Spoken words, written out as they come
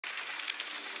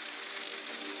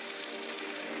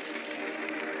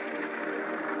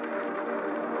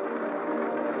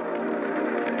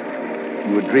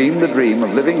you would dream the dream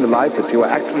of living the life that you are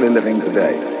actually living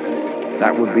today.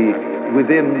 That would be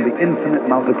within the infinite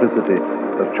multiplicity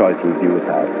of choices you would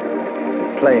have,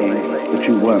 playing that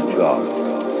you weren't God.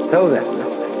 So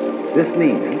then, this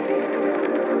means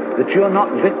that you're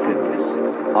not victims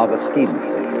of a scheme of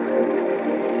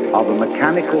things, of a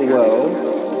mechanical world,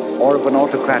 or of an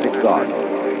autocratic God.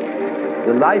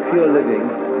 The life you're living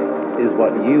is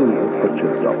what you put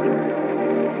yourself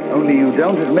in. Only you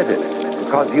don't admit it,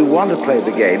 because you want to play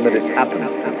the game that it's happening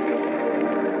to.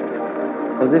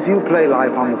 Because if you play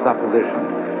life on the supposition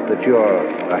that you're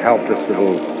a helpless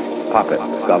little puppet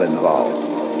got involved,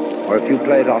 or if you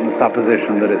play it on the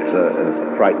supposition that it's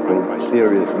a frightful,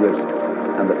 serious risk,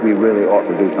 and that we really ought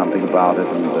to do something about it,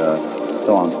 and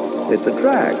so on, it's a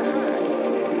drag.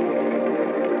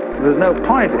 There's no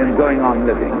point in going on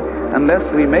living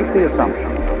unless we make the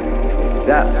assumption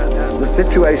that the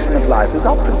situation of life is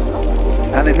optimal.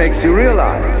 And it makes you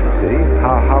realize, you see,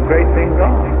 how great things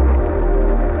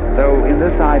are. So in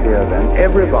this idea then,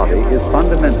 everybody is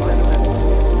fundamentally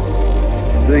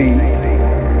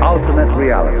the ultimate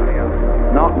reality.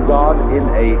 Not God in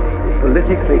a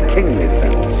politically kingly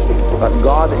sense, but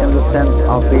God in the sense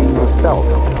of being the self,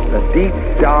 the deep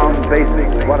down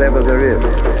basic whatever there is.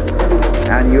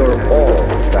 And you're all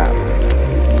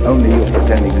that, only you're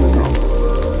pretending you're not.